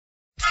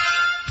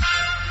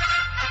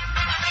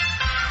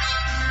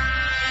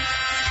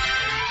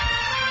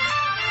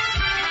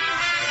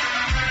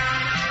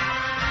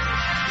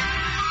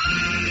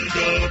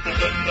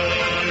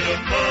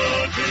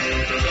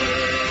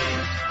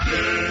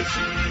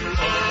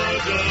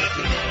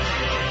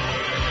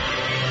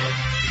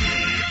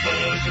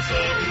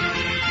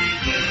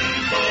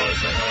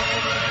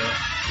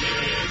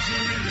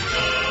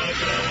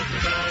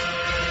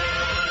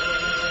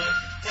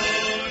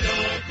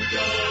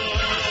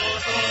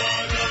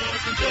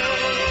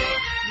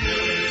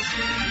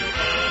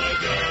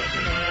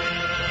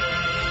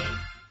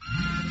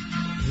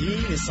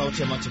Hii ni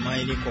sauti ya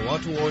matumaini kwa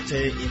watu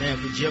wote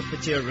inayokujia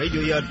kupitia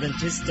Radio ya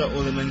Adventista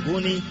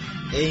ulimwenguni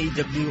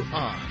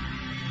AWR.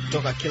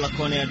 Kutoka kila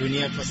kona ya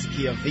dunia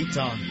twasikia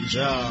vita,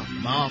 njaa,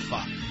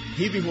 maafa.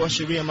 Hivi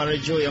huashiria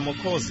marejeo ya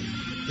Mwokozi.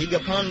 Piga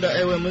panda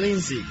ewe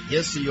mlinzi,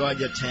 Yesu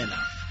yuaja tena.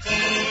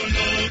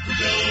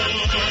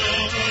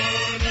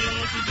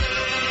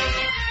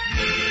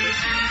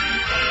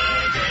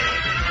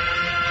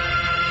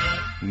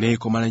 Ni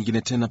kwa mara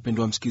nyingine tena,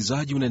 pendwa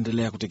msikilizaji,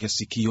 unaendelea kutegea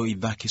sikio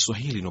idhaa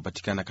Kiswahili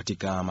inayopatikana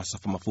katika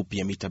masafa mafupi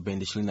ya mita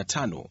bendi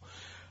 25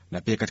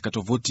 na pia katika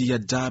tovuti ya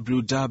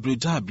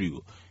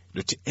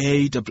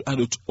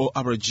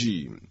www.awr.org.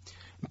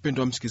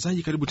 Mpendwa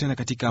msikilizaji, karibu tena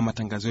katika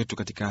matangazo yetu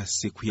katika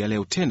siku ya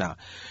leo tena.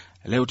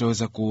 Leo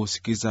utaweza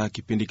kusikiza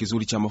kipindi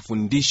kizuri cha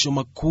mafundisho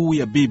makuu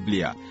ya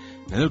Biblia.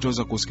 Na leo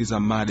utaweza kusikiza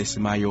mada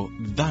isemayo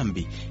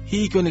dhambi.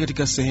 Hii ikiwa ni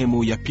katika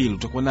sehemu ya pili.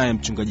 Tutakuwa naye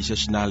mchungaji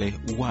Shashinale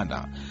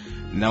Uwanda.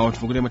 Na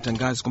watufungulia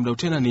matangazo kwa muda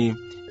tena ni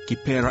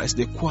Kipera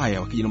SD Choir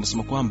wakijina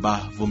msema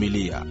kwamba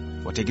vumilia.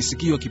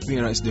 Wategisikio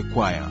Kipera SD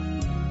Choir.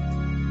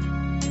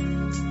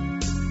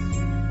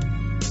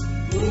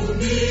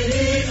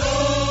 Vumilia,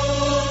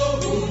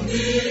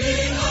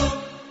 vumilia.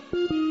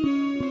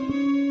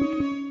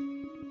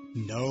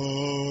 Na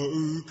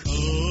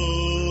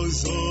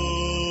ukaza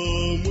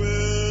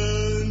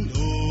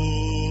mwendo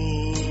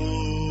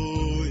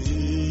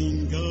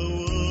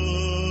ingawa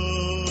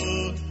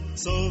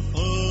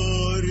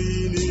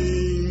safari ni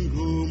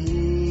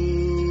ngumu,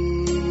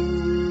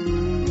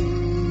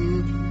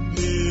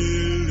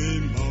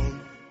 milima,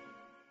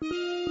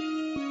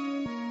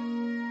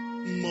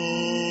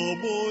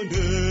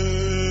 mabonde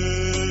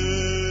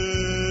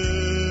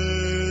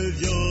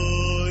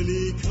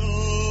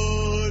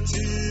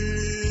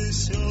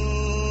vyanikatisha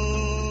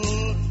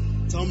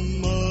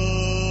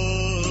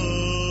tamaa,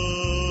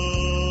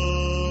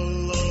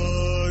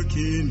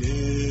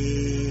 lakini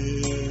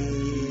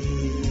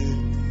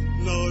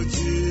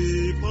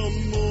najipa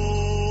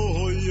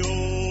moyo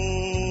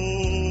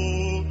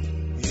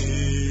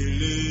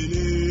ili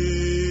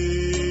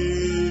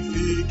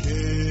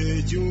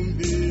nifike juu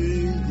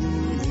mbinguni.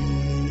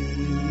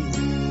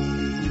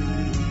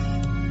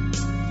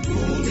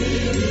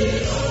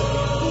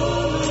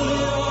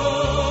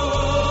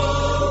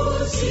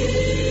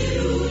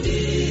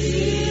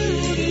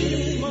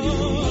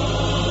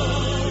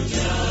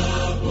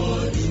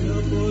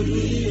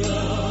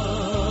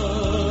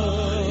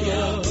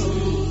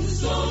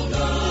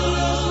 Songa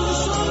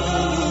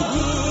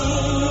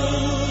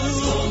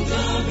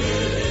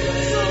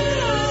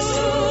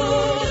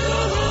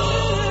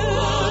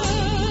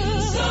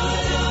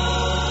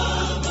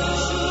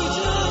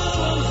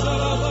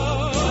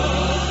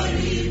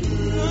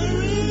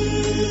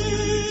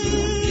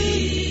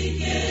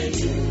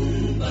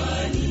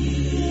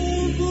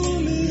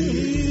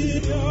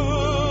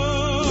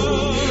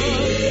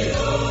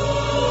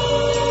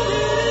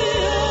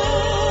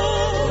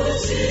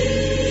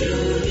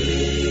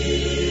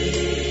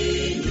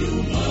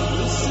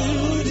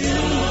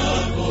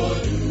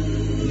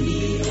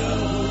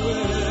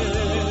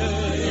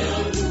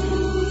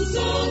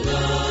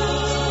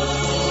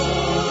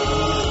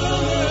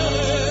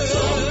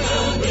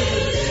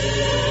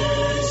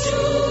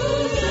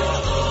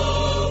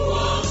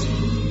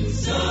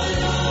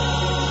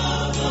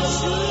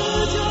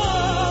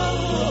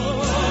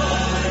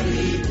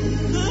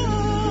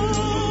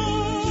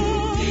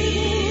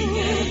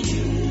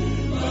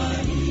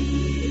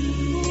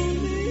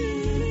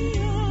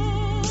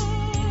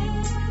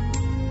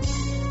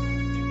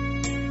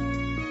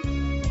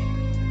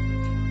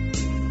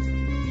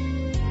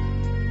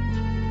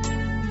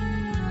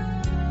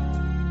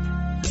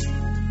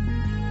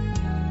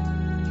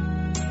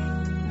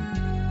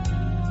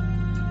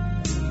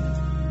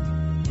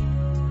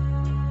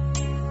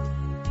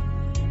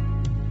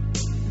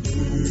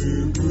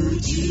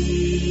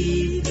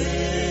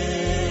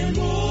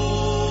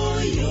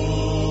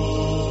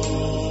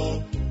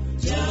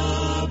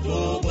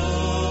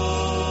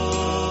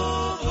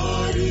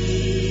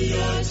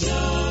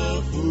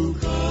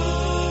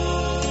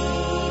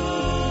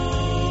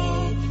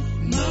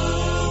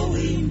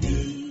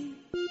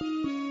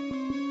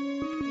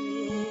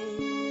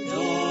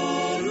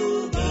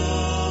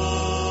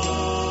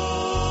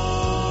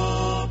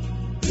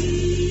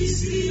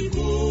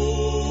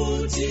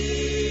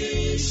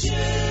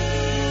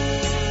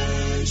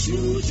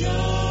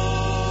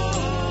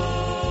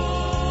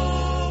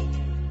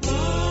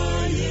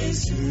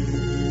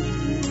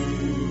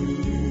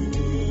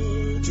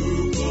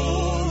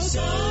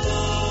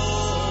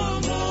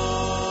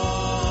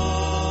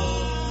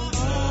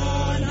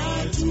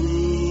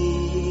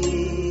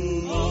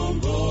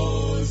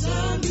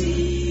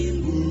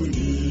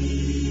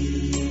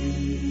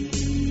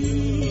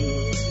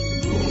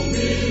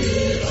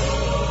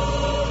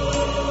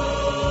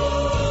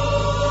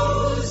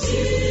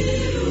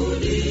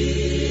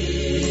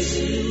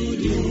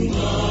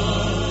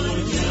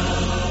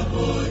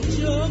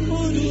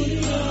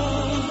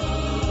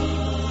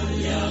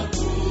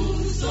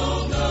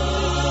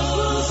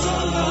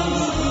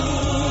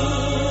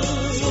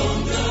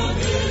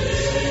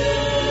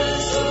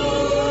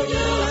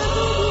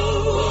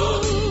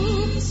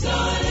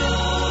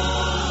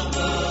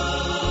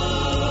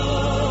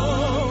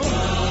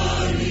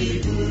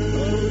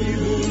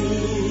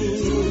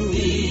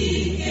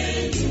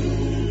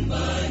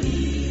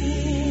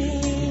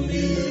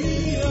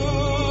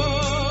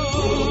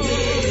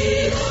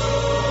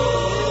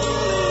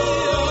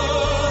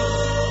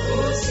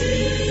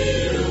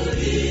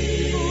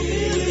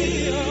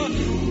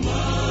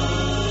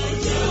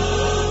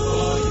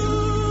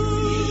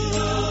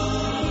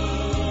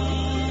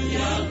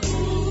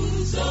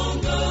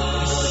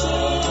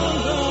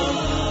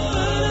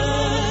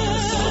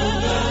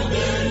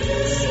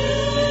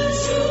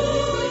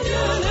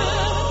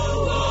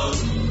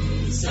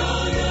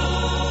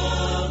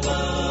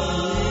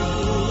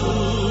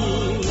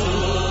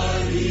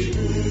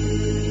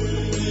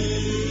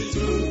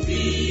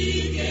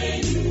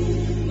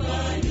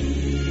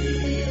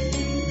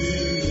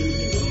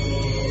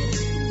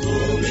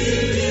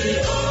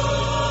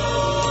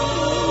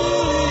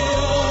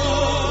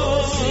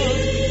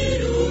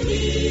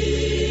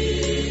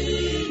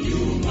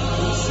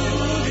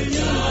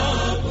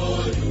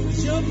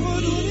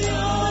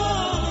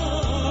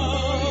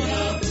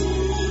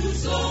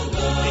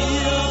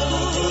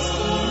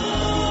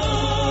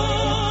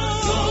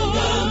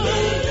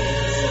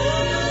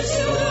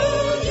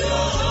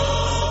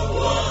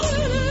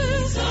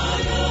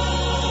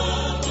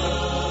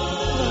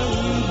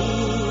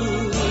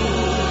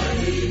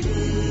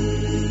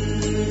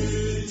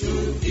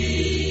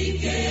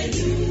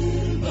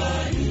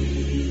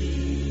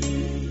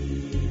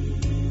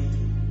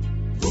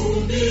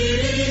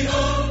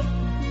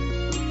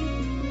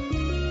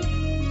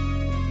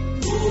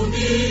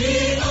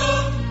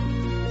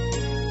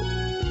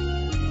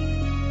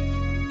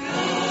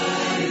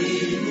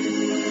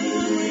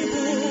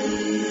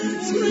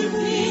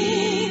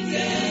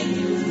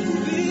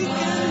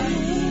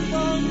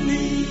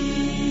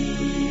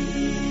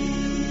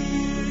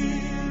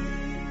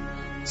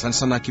Asante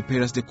sana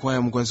Kiperas the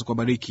Choir, Mungu aweze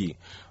kubariki.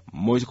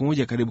 Moja kwa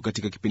moja karibu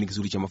katika kipindi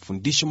kizuri cha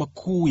mafundisho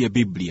makuu ya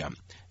Biblia.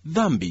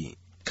 Dhambi.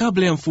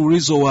 Kabla ya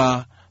mfululizo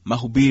wa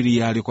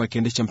mahubiri aliyokuwa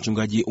akiendesha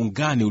mchungaji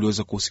Ungani,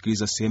 uliweza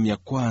kusikiliza sehemu ya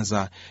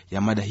kwanza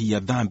ya mada hii ya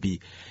dhambi,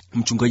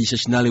 mchungaji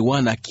Shashinale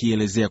Wana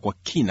akielezea kwa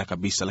kina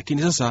kabisa.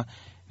 Lakini sasa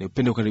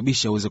nipende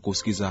kukaribisha uweze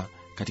kusikiliza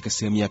katika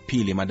sehemu ya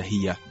pili ya mada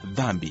hii ya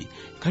dhambi.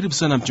 Karibu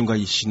sana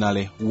mchungaji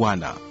Shashinale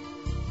Wana.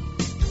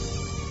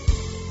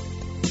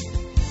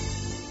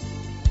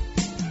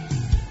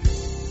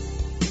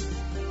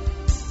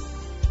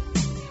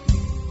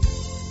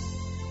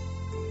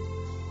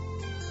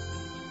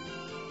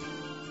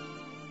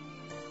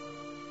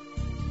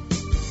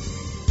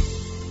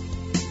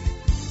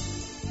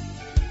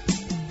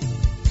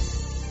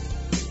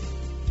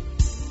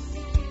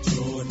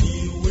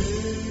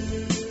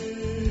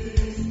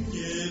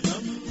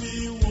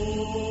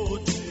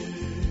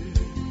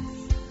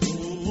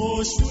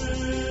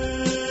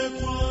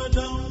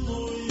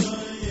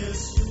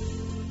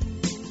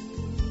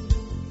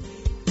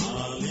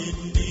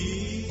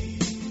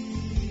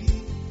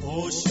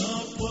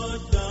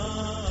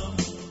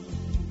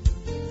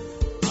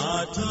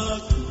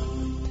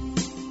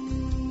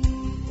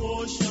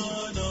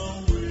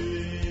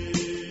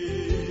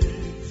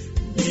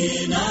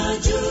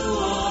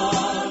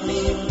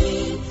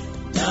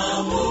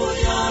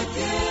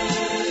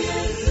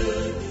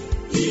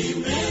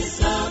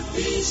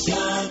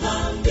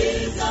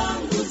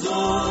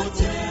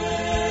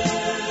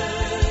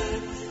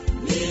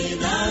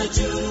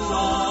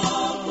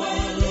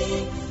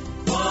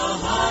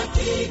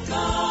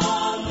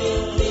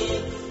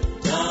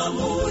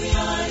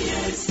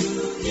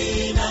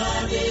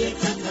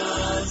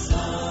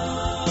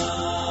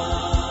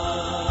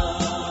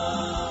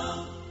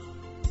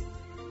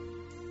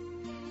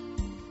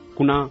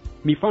 Kuna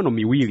mifano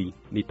miwili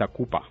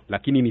nitakupa,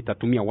 lakini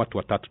nitatumia watu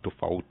watatu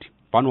tofauti.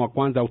 Mfano wa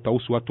kwanza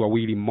utahusu watu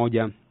wawili,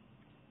 mmoja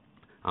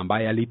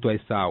ambaye aliitwa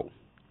Esau.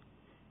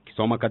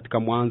 Kisoma katika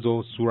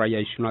Mwanzo sura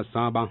ya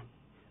 27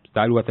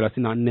 mstari wa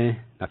 34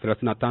 na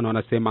 35,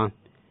 anasema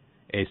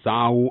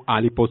Esau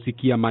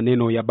aliposikia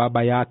maneno ya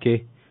baba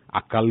yake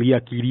akalia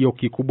kilio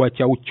kikubwa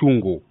cha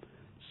uchungu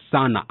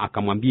sana,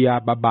 akamwambia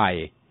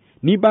babaye,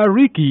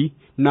 nibariki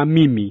na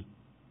mimi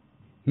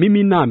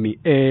nami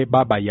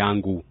baba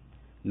yangu.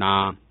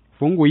 Na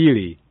fungu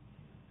hili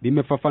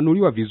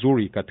limefafanuliwa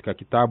vizuri katika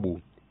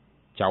kitabu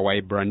cha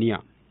Waebrania.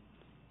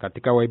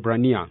 Katika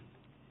Waebrania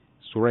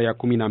sura ya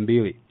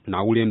 12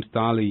 na ule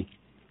mstari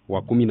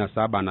wa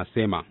 17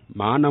 anasema,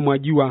 maana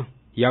mwajua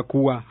ya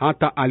kuwa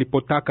hata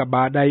alipotaka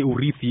baadaye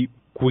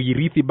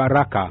kuirithi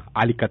baraka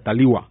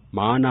alikataliwa,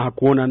 maana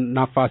hakuona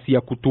nafasi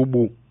ya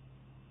kutubu,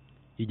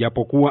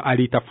 ijapokuwa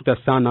alitafuta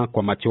sana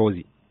kwa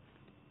machozi.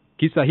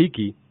 Kisa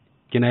hiki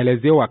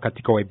kinaelezewa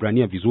katika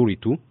Waebrania vizuri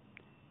tu.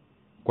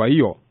 Kwa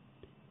hiyo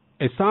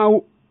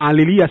Esau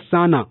alilia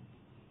sana,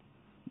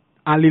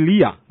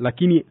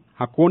 lakini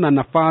hakuona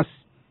nafasi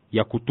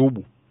ya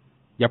kutubu,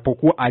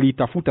 japokuwa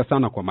alitafuta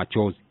sana kwa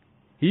machozi.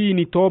 Hii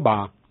ni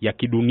toba ya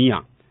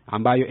kidunia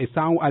ambayo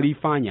Esau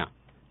aliifanya,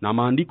 na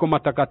maandiko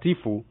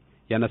matakatifu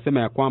yanasema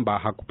ya kwamba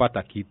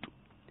hakupata kitu.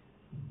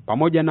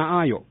 Pamoja na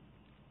hayo,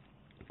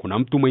 kuna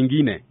mtu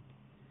mwingine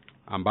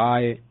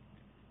ambaye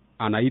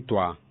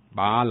anaitwa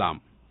Balaam.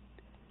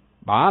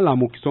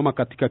 Balaam, ukisoma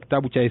katika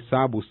kitabu cha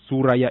Hesabu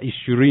sura ya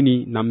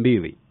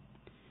 22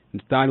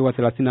 mstari wa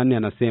 34,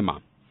 anasema,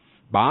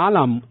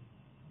 Balaam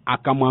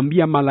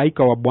akamwambia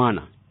malaika wa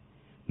Bwana,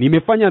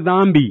 nimefanya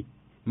dhambi,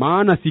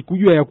 maana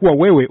sikujua ya kuwa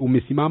wewe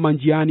umesimama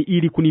njiani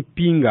ili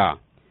kunipinga.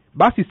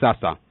 Basi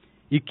sasa,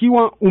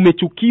 ikiwa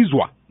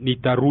umechukizwa,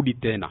 nitarudi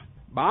tena.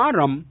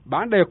 Balaam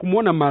baada ya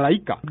kumuona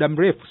malaika muda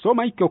mrefu,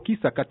 soma hiki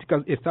kisa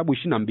katika Hesabu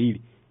 22,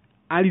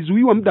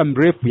 alizuiwa muda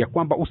mrefu ya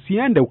kwamba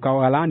usiende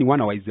ukawalaani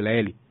wana wa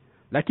Israeli.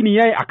 Lakini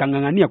yeye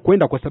akang'ang'ania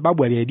kwenda kwa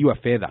sababu aliahidiwa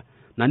fedha.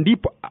 Na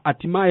ndipo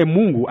hatimaye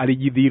Mungu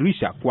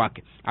alijidhihirisha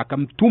kwake,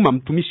 akamtuma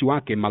mtumishi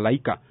wake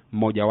malaika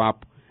mmoja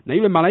wapo. Na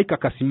yule malaika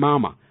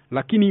akasimama,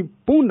 lakini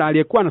punda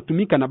aliyekuwa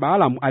anatumika na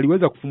Balaam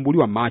aliweza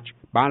kufumbuliwa macho,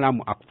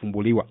 Balaam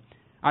akufumbuliwa.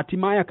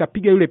 Hatimaye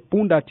akapiga yule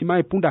punda,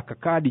 hatimaye punda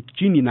akakadi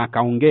chini na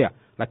akaongea,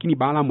 lakini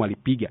Balaam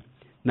alipiga.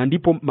 Na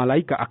ndipo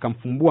malaika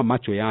akamfumbua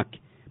macho yake.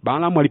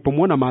 Balaamu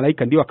alipomwona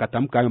malaika ndio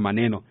akatamka hayo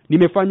maneno,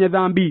 nimefanya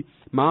dhambi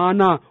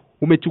maana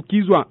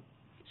umechukizwa.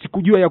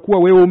 Sikujua ya kuwa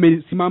wewe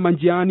umesimama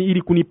njiani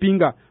ili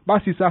kunipinga.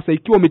 Basi sasa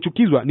ikiwa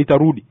umechukizwa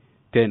nitarudi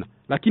tena.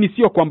 Lakini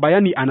sio kwamba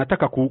yani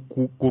anataka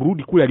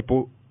kurudi kule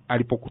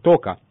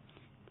alipokutoka.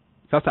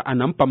 Sasa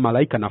anampa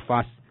malaika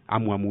nafasi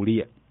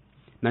amuamulie.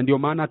 Na ndio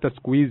maana hata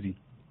siku hizi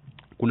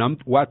kuna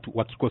watu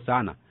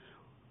wakikosana,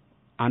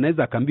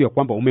 anaweza akaambiwa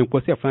kwamba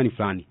umemkosea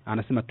fulani,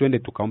 anasema twende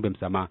tukaombe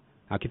msamaha.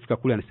 Akifika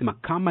kule anasema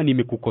kama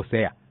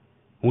nimekukosea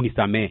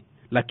unisamee,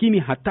 lakini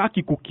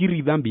hataki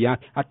kukiri dhambi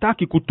yake,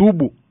 hataki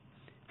kutubu.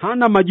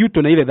 Hana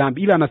majuto na ile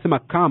dhambi, ila anasema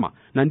kama.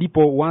 Na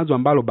ndipo wazo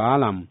ambalo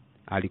Balaamu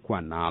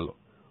alikuwa nalo.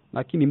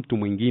 Lakini mtu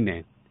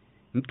mwingine,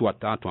 mtu wa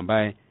tatu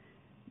ambaye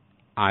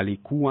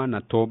alikuwa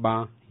na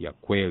toba ya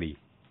kweli,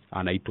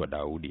 anaitwa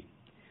Daudi.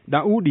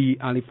 Daudi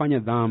alifanya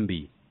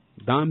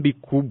dhambi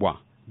kubwa,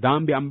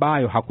 dhambi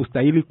ambayo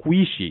hakustahili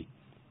kuishi,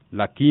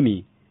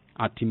 lakini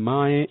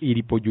hatimaye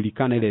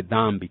ilipojulikana ile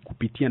dhambi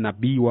kupitia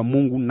nabii wa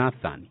Mungu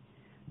Nathan,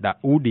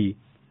 Daudi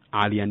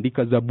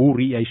aliandika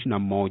Zaburi ya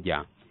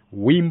 21,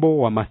 wimbo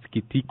wa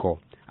masikitiko,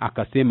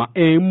 akasema,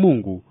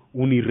 Mungu,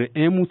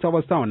 unirehemu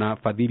sawa sawa na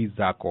fadhili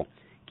zako,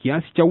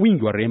 kiasi cha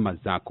wingi wa rehema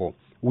zako,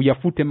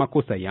 uyafute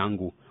makosa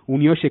yangu,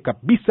 unioshe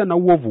kabisa na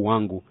uovu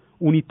wangu,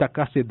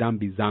 unitakase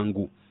dhambi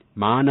zangu,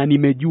 maana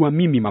nimejua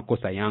mimi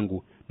makosa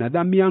yangu na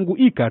dhambi yangu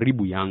i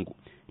karibu yangu.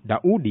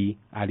 Daudi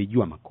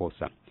alijua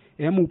makosa.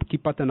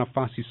 Ukipata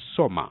nafasi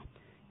soma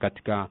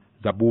katika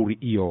Zaburi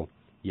hiyo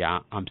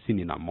ya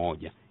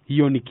 51.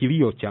 Hiyo ni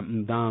kilio cha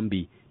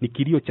mdhambi, ni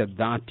kilio cha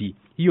dhati.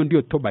 Hiyo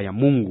ndio toba ya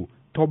Mungu,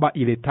 toba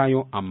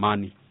iletayo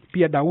amani.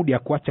 Pia Daudi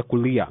hakuacha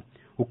kulia.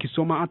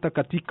 Ukisoma hata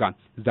katika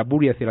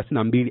Zaburi ya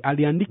 32,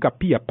 aliandika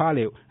pia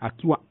pale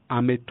akiwa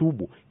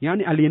ametubu.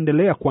 Yani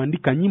aliendelea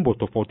kuandika nyimbo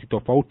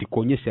tofauti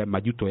kuonyesha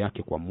majuto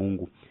yake kwa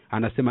Mungu.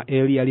 Anasema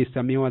Eli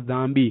alisamehewa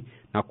dhambi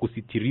na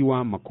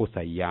kusitiriwa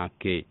makosa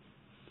yake.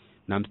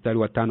 Na mstari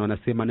wa 5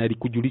 anasema, na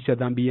alikujulisha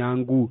dhambi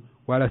yangu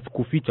wala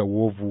sikuficha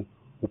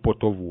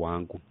upotovu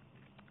wangu.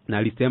 Na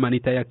alisema,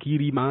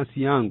 nitayakiri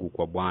maasi yangu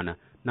kwa Bwana,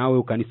 nawe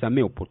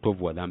ukanisamehe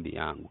upotovu wa dhambi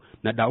yangu.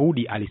 Na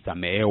Daudi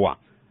alisamehewa.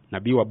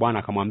 Nabii wa Bwana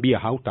akamwambia,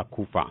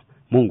 hautakufa,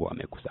 Mungu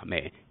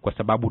amekusamehe. Kwa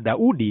sababu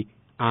Daudi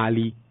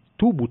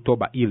alitubu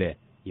toba ile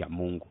ya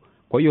Mungu.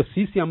 Kwa hiyo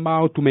sisi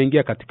ambao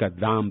tumeingia katika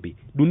dhambi,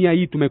 dunia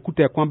hii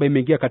tumekuta ya kwamba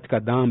imeingia katika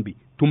dhambi,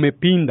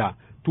 tumepinda,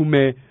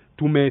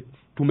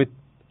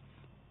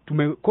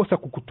 tumekosa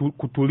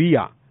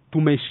kutulia,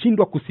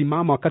 tumeshindwa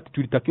kusimama wakati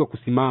tulitakiwa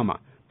kusimama,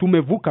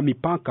 tumevuka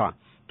mipaka,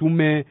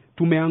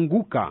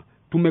 tumeanguka,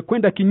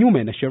 tumekwenda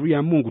kinyume na sheria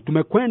ya Mungu,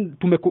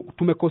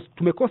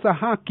 tumekosa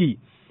haki.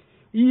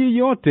 Hii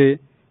yote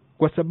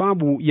kwa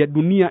sababu ya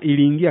dunia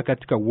iliingia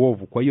katika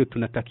uovu. Kwa hiyo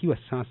tunatakiwa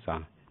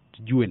sasa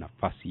tujue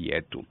nafasi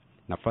yetu.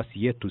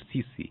 Nafasi yetu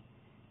sisi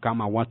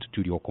kama watu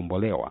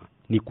tuliokombolewa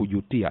ni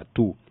kujutia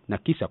tu na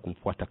kisha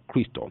kumfuata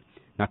Kristo.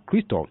 Na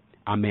Kristo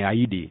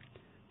ameahidi.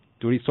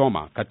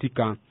 Tulisoma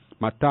katika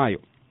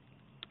Mathayo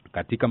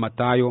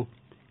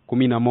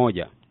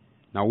 11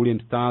 na ule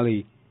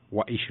mstari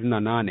wa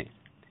 28.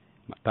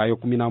 Mathayo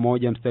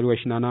 11 mstari wa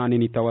 28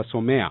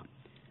 nitawasomea.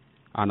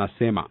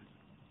 Anasema,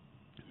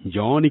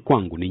 njooni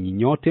kwangu ninyi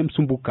nyote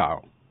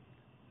msumbukao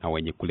na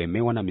wenye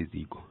kulemewa na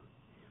mizigo,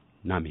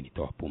 nami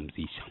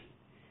nitawapumzisha.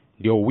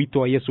 Ndio wito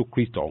wa Yesu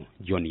Kristo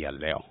jioni ya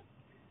leo.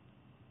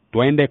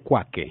 Tuende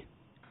kwake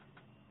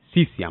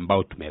sisi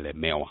ambao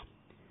tumelemewa.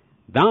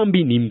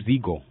 Dhambi ni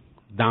mzigo,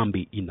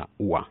 dhambi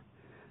inaua,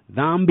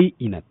 dhambi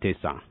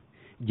inatesa.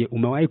 Je,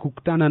 umewahi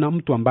kukutana na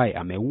mtu ambaye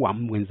ameua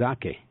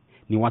mwenzake?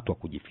 Ni watu wa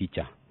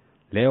kujificha.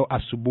 Leo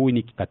asubuhi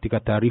ni katika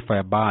taarifa ya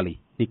habari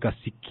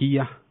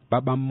nikasikia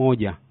baba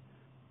mmoja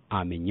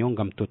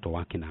amenyonga mtoto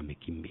wake na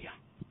amekimbia.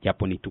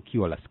 Japo ni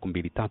tukio la siku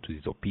 2-3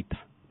 zilizopita.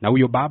 Na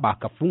huyo baba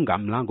akafunga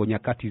mlango,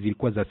 nyakati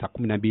zilikuwa za saa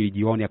 12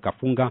 jioni,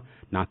 akafunga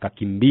na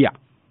akakimbia.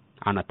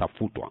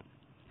 Anatafutwa.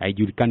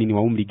 Haijulikani ni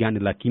wa umri gani,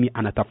 lakini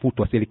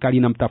anatafutwa. Serikali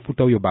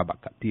inamtafuta huyo baba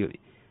katili.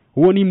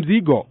 Huo ni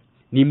mzigo,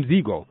 ni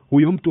mzigo.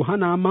 Huyo mtu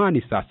hana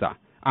amani sasa.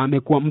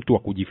 Amekuwa mtu wa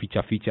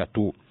kujificha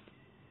tu.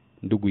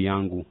 Ndugu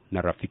yangu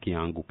na rafiki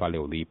yangu pale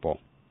ulipo,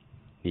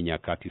 ni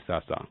nyakati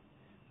sasa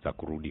za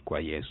kurudi kwa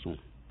Yesu.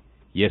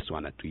 Yesu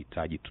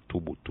anatuhitaji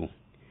tutubu tu.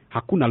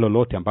 Hakuna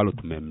lolote ambalo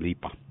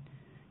tumemlipa.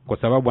 Kwa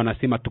sababu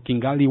anasema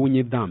tukingali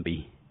wenye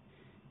dhambi,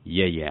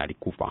 yeye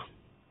alikufa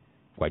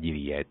kwa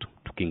ajili yetu.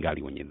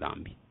 Tukingali wenye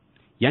dhambi.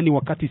 Yani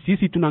wakati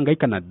sisi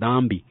tunahangaika na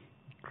dhambi,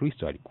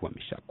 Kristo alikuwa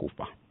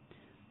ameshakufa.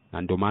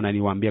 Na ndio maana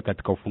niwaambia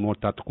katika Ufunuo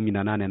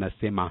 3:18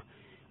 anasema,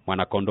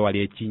 mwana kondoo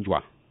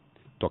aliyechinjwa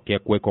tokea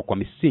kuwekwa kwa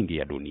misingi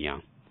ya dunia.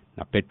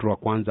 Na Petro wa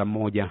kwanza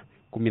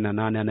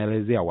 1:18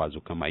 anaelezea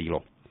wazo kama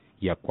hilo,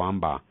 ya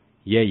kwamba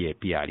yeye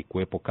pia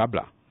alikuwepo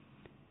kabla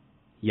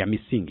ya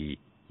misingi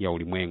ya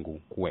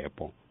ulimwengu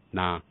kuwepo,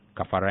 na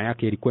kafara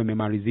yake ilikuwa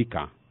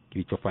imemalizika.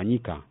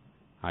 Kilichofanyika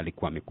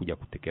alikuwa amekuja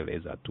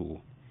kutekeleza tu.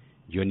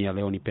 Jioni ya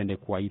leo nipende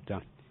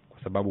kuwaita,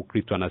 kwa sababu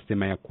Kristo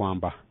anasema ya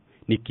kwamba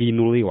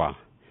nikiinuliwa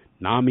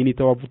nami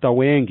nitawavuta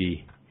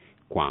wengi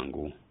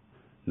kwangu.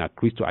 Na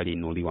Kristo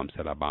aliinuliwa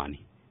msalabani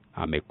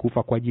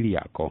Amekufa kwa ajili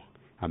yako,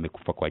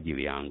 amekufa kwa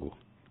ajili yangu.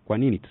 Kwa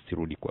nini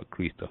tusirudi kwa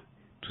Kristo?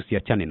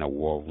 Tusiachane na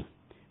uovu.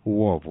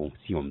 Uovu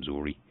sio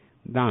mzuri.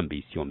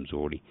 Dhambi sio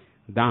mzuri.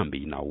 Dhambi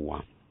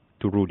inaua.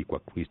 Turudi kwa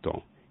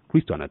Kristo.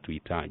 Kristo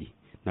anatuhitaji,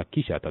 na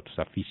kisha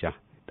atatusafisha,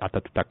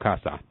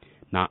 atatutakasa,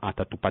 na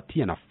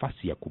atatupatia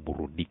nafasi ya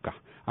kuburudika.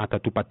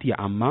 Atatupatia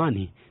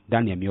amani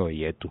ndani ya mioyo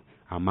yetu,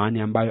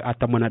 amani ambayo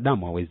hata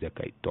mwanadamu hawezi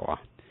kaitoa,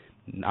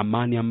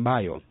 amani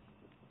ambayo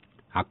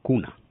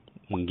hakuna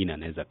mwingine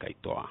anaweza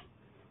kaitoa.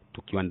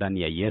 Tukiwa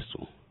ndani ya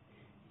Yesu,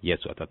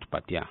 Yesu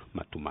atatupatia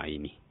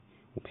matumaini.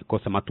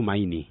 Umekosa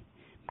matumaini,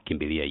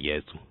 mkimbilia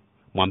Yesu.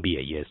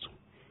 Mwambie Yesu.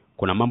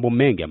 Kuna mambo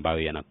mengi ambayo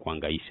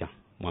yanakuhangaisha,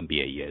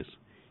 mwambie Yesu.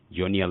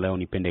 Jioni ya leo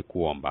nipende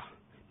kuomba.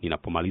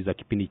 Ninapomaliza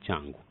kipindi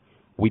changu,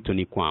 wito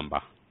ni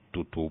kwamba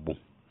tutubu.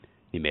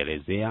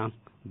 Nimeelezea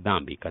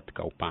dhambi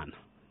katika upana,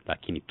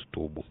 lakini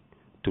tutubu.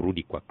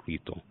 Turudi kwa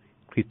Kristo.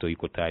 Kristo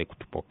yuko tayari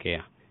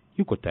kutupokea.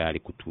 Yuko tayari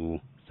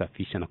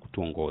kutusafisha na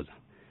kutuongoza,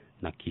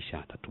 na kisha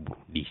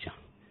atatuburudisha.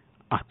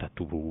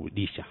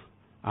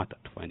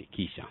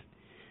 Atatufanikisha.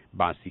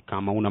 Basi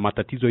kama una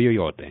matatizo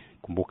yoyote,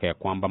 kumbuka ya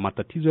kwamba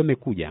matatizo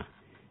yamekuja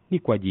ni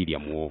kwa ajili ya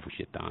muovu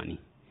Shetani.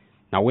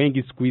 Na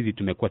wengi siku hizi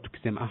tumekuwa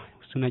tukisema,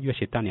 unajua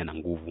Shetani ana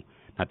nguvu.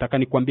 Nataka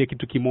nikwambie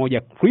kitu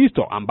kimoja.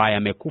 Kristo ambaye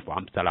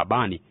amekufa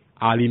msalabani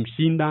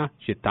alimshinda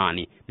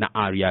Shetani, na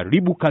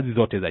aliharibu kazi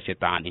zote za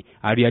Shetani,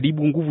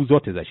 aliharibu nguvu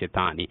zote za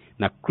Shetani.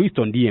 Na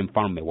Kristo ndiye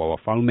mfalme wa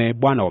wafalme,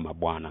 Bwana wa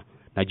mabwana.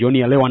 Na jioni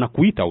ya leo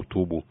anakuita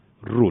utubu,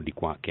 rudi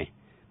kwake.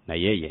 Na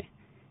yeye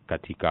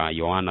katika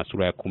Yohana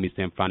sura ya 10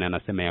 sehemu fulani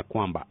anasema ya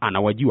kwamba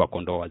anawajua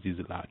kondoo wa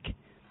zizi lake,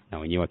 na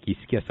wenyewe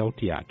wakisikia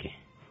sauti yake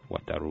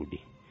watarudi.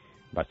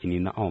 Basi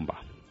ninaomba,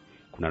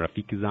 kuna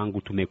rafiki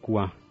zangu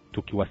tumekuwa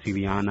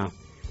tukiwasiliana,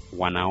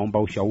 wanaomba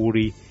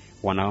ushauri,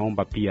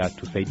 wanaomba pia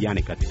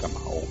tusaidiane katika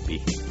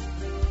maombi.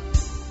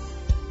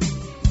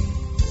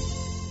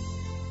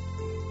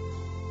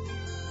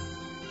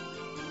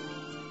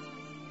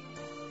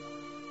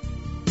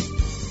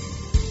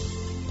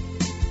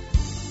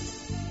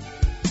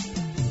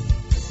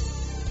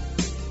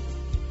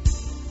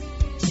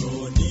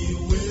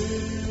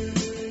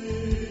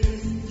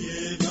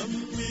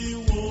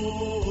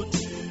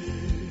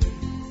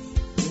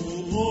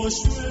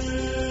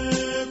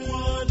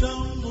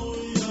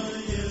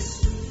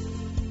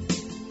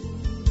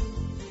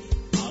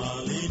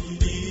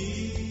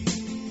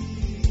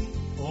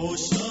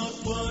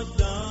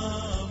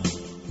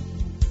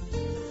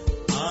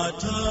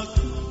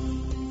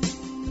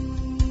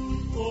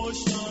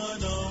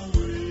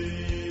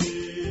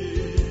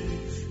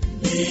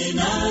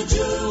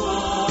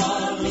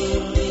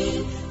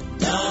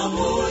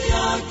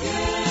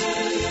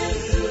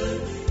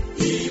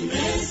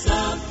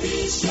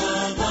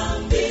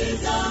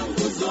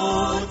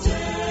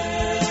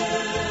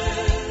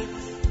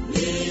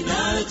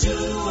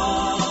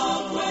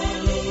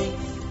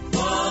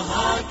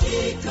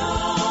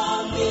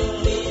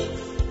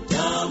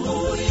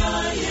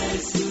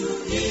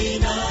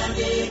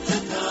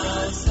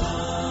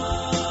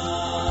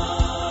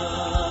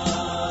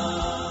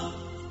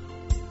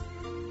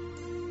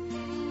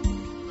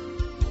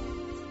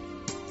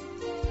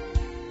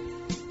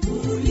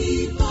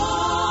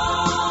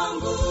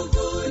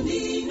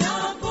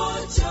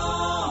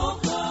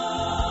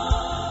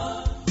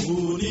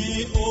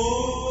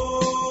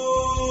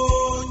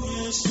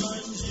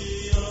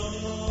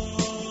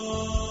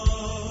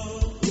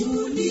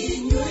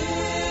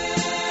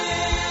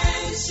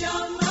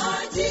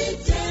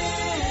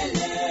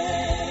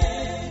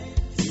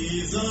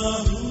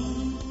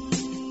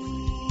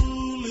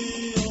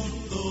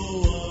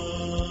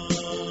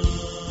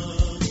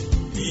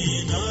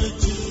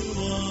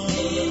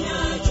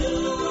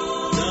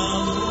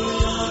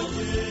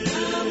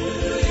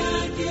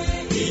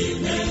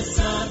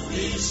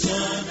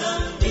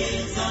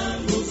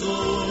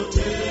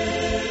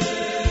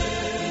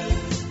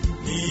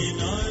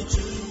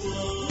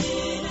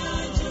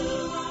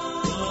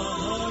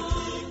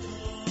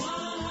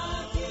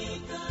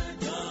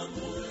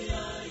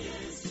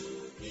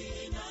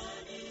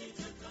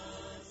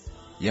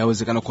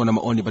 Yawezekana kuwa na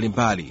maoni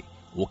mbalimbali,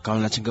 ukawa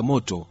na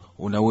changamoto,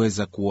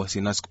 unaweza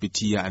kuwasiliana nasi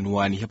kupitia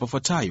anwani hapa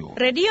ifuatayo: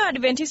 Radio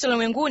Adventista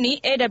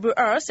Ulimwenguni,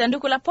 AWR,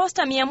 sanduku la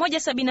posta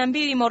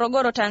 172,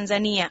 Morogoro,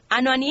 Tanzania.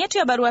 Anwani yetu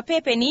ya barua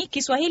pepe ni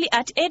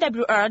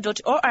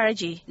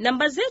kiswahili@awr.org.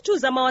 Namba zetu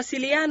za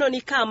mawasiliano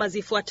ni kama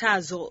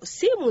zifuatazo: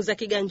 simu za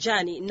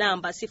kiganjani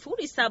namba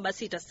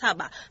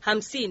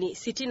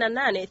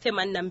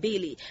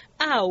 0767506882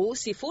 au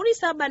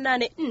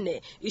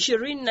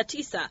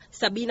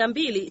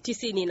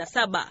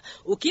 0784297297.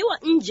 Ukiwa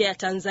nje ya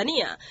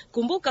Tanzania,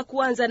 kumbuka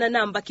kuanza na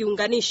namba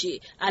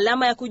kiunganishi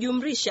alama ya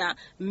kujumlisha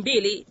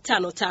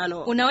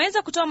 255.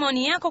 Unaweza kutoa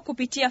maoni yako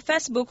kupitia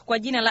Facebook kwa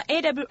jina la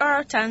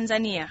AWR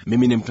Tanzania.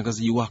 Mimi ni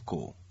mtangazaji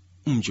wako,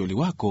 mjoli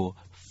wako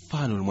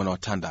Fanuel mwana wa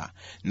Tanda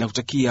na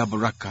kutakia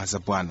baraka za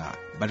Bwana.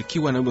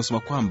 Barikiwa na wimbo unasema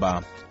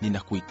kwamba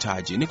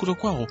ninakuhitaji. Ni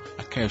kutoka kwao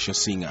Acacia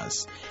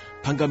Singers.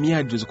 Panga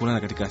miadi tuweze kuonana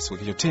katika siku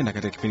kesho tena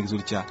katika kipindi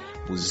kizuri cha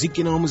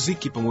muziki na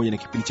muziki pamoja na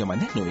kipindi cha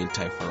maneno ya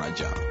Ntai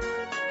Faraja.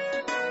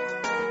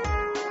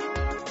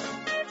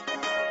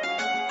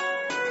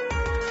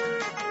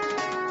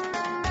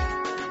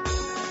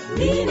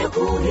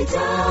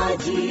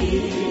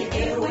 Ninakuhitaji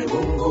ewe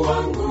Mungu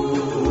wangu,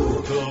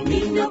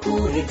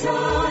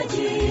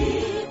 ninakuhitaji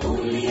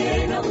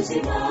uliye na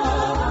uzima,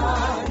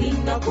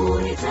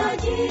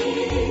 ninakuhitaji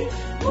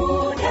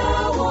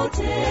muda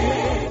wote,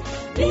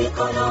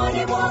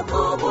 mikononi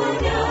mwako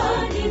Bwana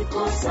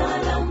niko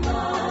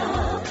salama.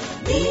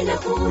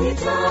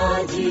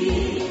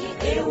 Ninakuhitaji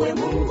ewe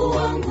Mungu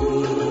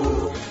wangu,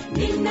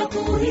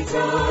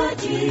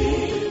 ninakuhitaji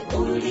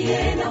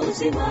uliye na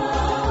uzima,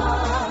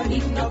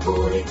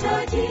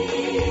 ninakuhitaji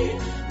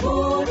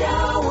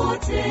muda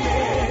wote,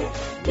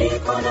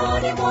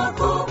 mikononi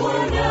mwako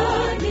Bwana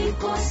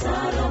niko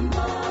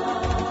salama.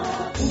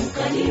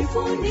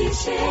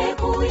 Ukanifundishe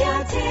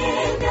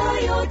kuyatenda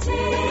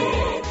yote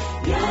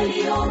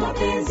yaliyo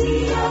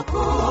mapenzi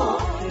yako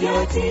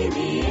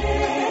yatimie.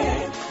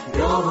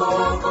 Roho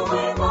wako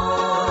mwema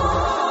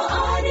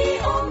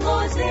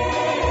aniongoze,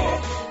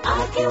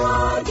 akiwa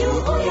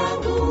juu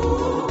yangu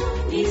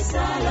ni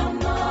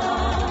salama.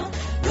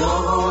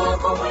 Roho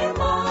wako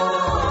mwema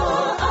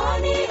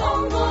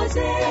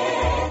aniongoze,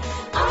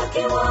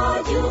 akiwa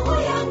juu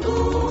yangu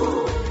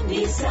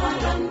ni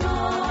salama.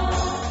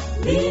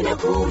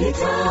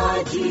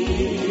 Ninakuhitaji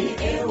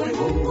ewe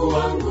Mungu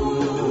wangu,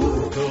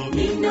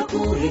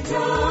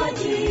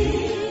 ninakuhitaji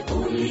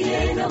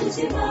uliye na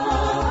uzima,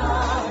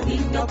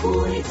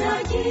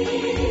 ninakuhitaji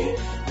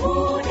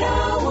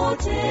muda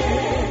wote,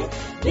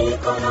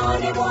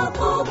 mikononi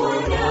mwako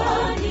Bwana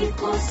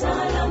niko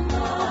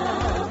salama.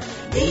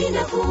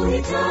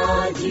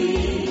 Ninakuhitaji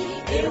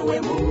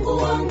ewe Mungu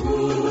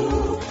wangu,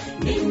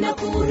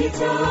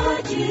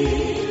 ninakuhitaji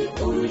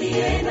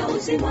uliye na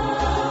uzima,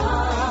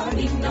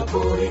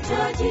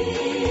 ninakuhitaji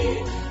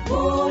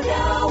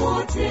muda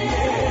wote,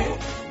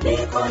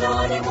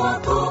 mikononi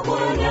mwako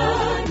Bwana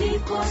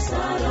niko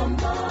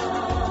salama.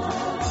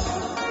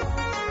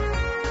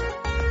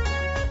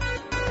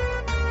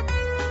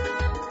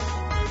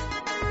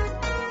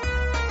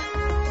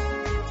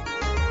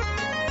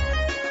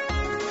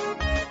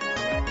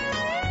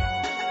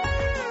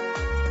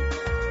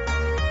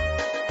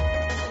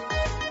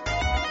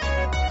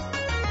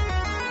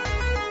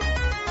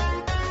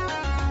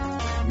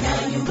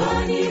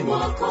 Nyumbani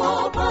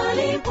mwako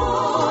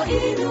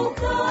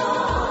palipoinuka,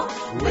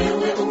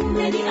 wewe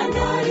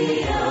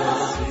umeniandalia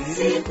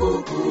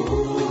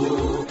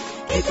sikukuu.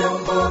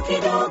 Kitambo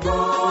kidogo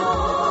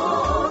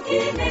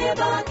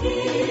kimebaki,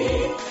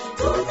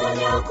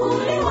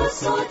 tutanyakuliwa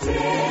sote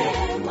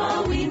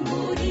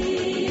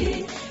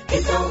mawinguni.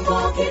 Kitambo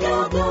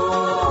kidogo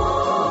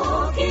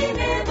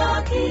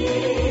kimebaki,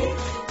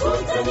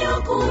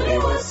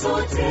 tutanyakuliwa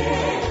sote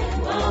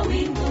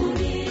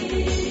mawinguni.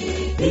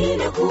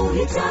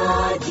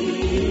 Ninakuhitaji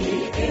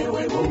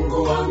ewe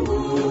Mungu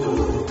wangu,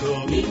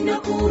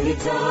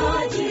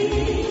 ninakuhitaji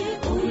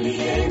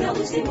uliye na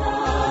uzima,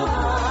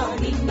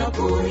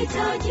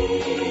 ninakuhitaji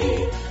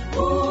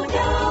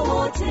muda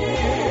wote,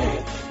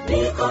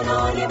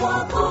 mikononi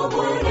mwako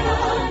Bwana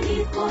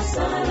niko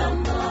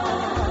salama.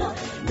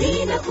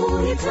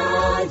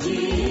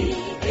 Ninakuhitaji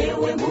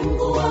ewe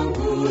Mungu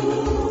wangu,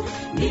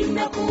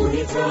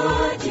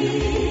 ninakuhitaji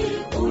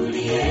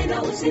uliye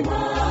na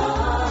uzima,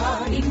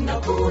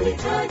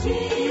 ninakuhitaji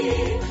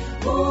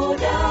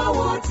muda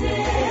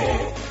wote,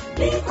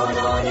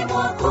 mikononi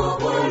mwako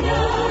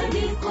Bwana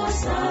niko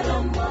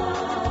salama.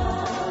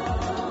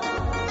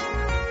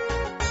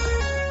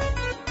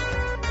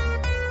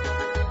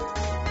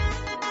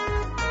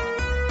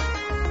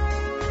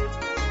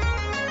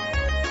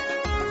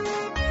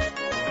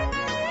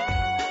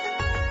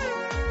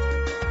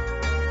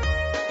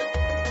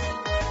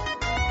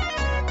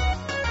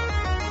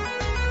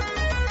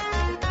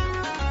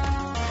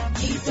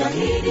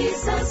 Jitahidi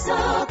sasa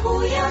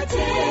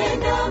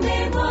kuyatenda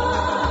mema,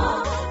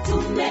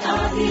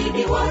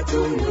 tumeahidi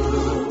watundu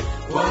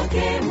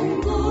wake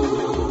Mungu.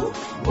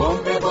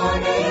 Mwombe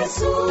Bwana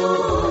Yesu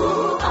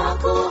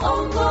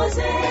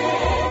akuongoze,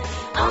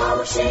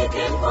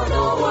 aushike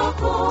mkono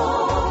wako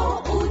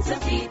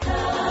utafika.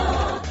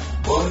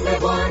 Mwombe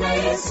Bwana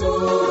Yesu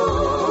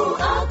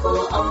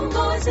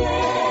akuongoze,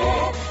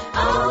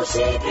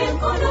 aushike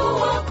mkono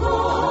wako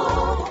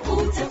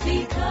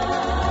utafika.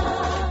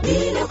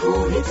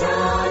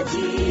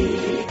 Ninakuhitaji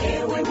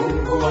ewe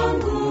Mungu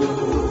wangu,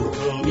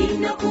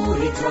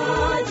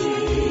 ninakuhitaji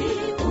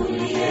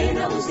uliye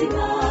na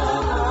uzima,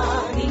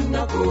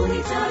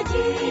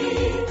 ninakuhitaji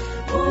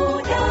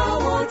muda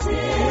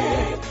wote,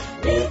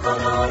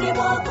 mikononi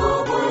mwako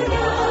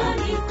Bwana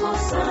niko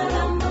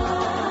salama.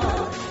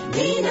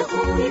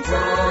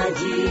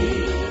 Ninakuhitaji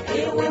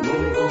ewe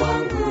Mungu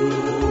wangu,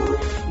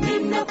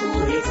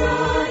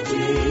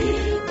 ninakuhitaji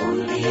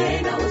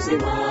uliye na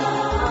uzima,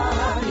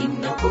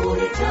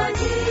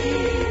 ninakuhitaji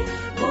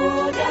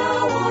muda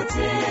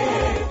wote,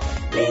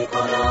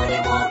 mikononi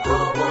mwako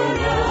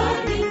Bwana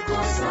niko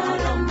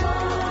salama.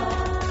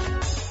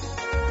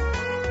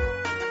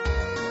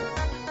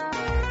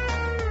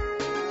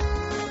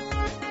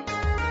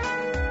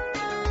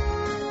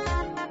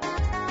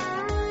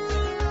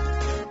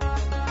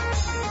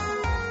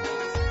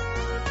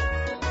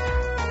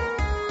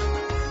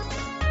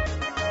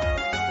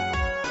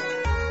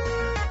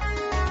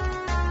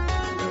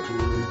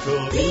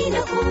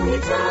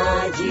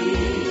 Ninakuhitaji,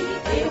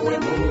 ewe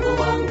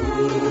Mungu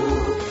wangu,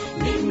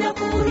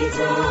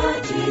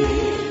 ninakuhitaji,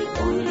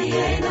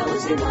 uliye na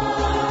uzima.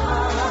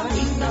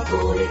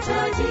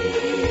 Ninakuhitaji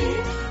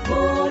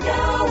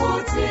muda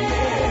wote,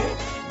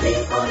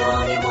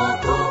 mikononi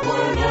mwako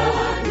Bwana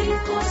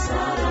niko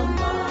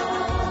salama.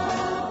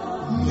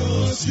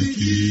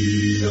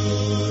 Nasikia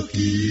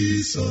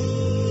kisa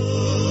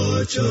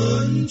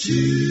cha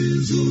nchi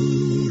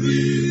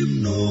nzuri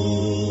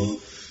mno,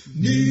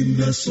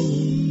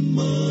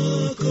 nimesoma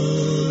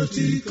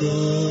katika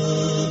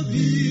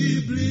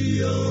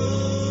Biblia.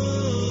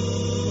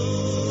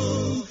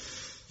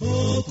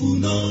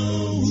 Hakuna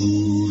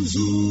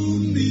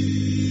huzuni,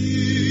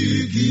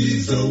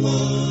 giza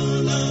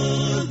wala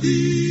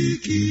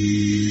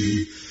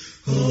dhiki,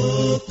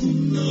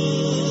 hakuna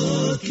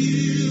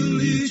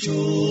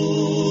kilicho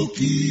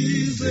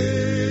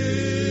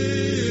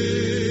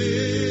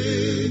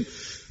kizee.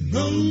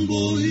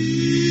 Ng'ambo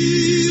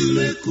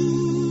ile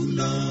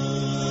kuna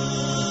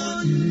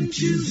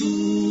nchi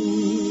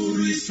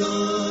nzuri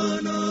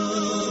sana,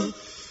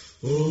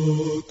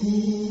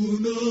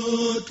 hakuna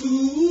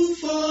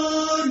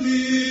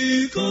tufani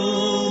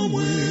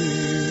kamwe,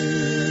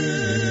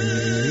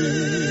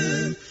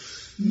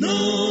 na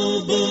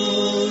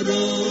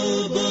barabara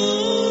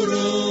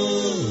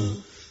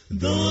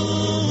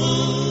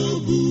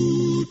dhahabu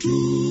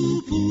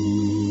tupu,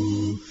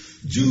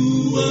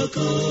 jua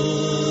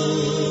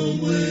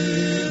kamwe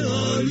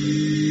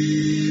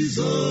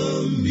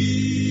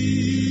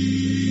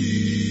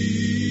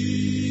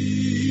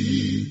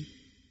halizami.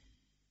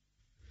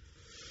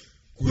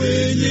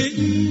 Kwenye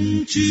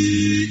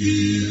nchi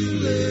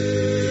ile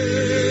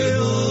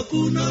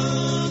hakuna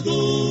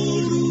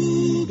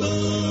dhoruba,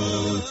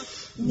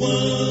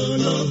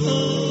 wala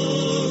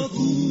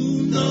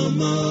hakuna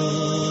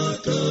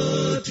matatizo.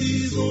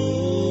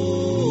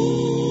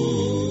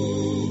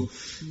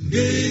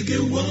 Ndege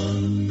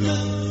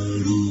wanaruka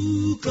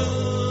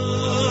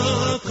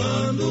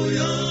kando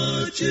ya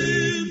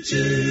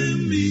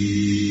chemchemi,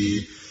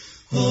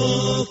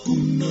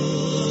 hakuna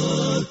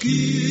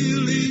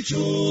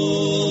kilicho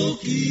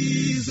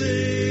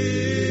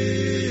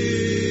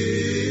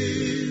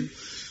kizee.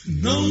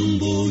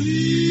 Ng'ambo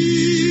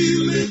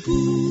ile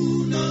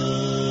kuna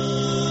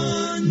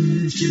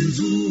nchi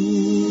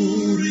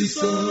nzuri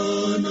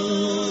sana,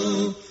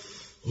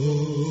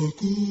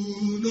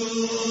 hakuna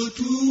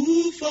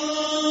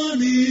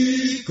tufani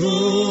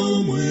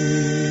kamwe,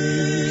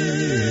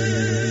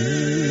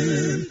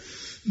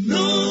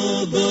 na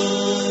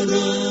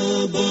barabara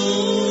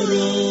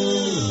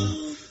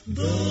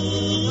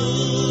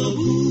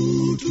dhahabu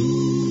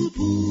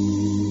tupu,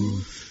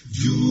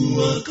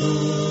 jua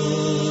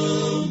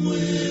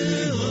kamwe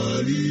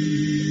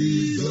halizami.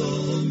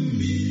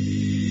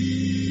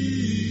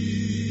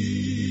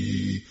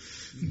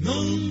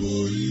 Ng'ambo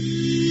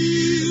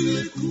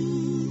ile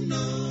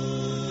kuna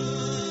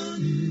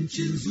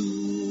nchi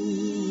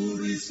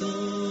nzuri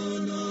sana.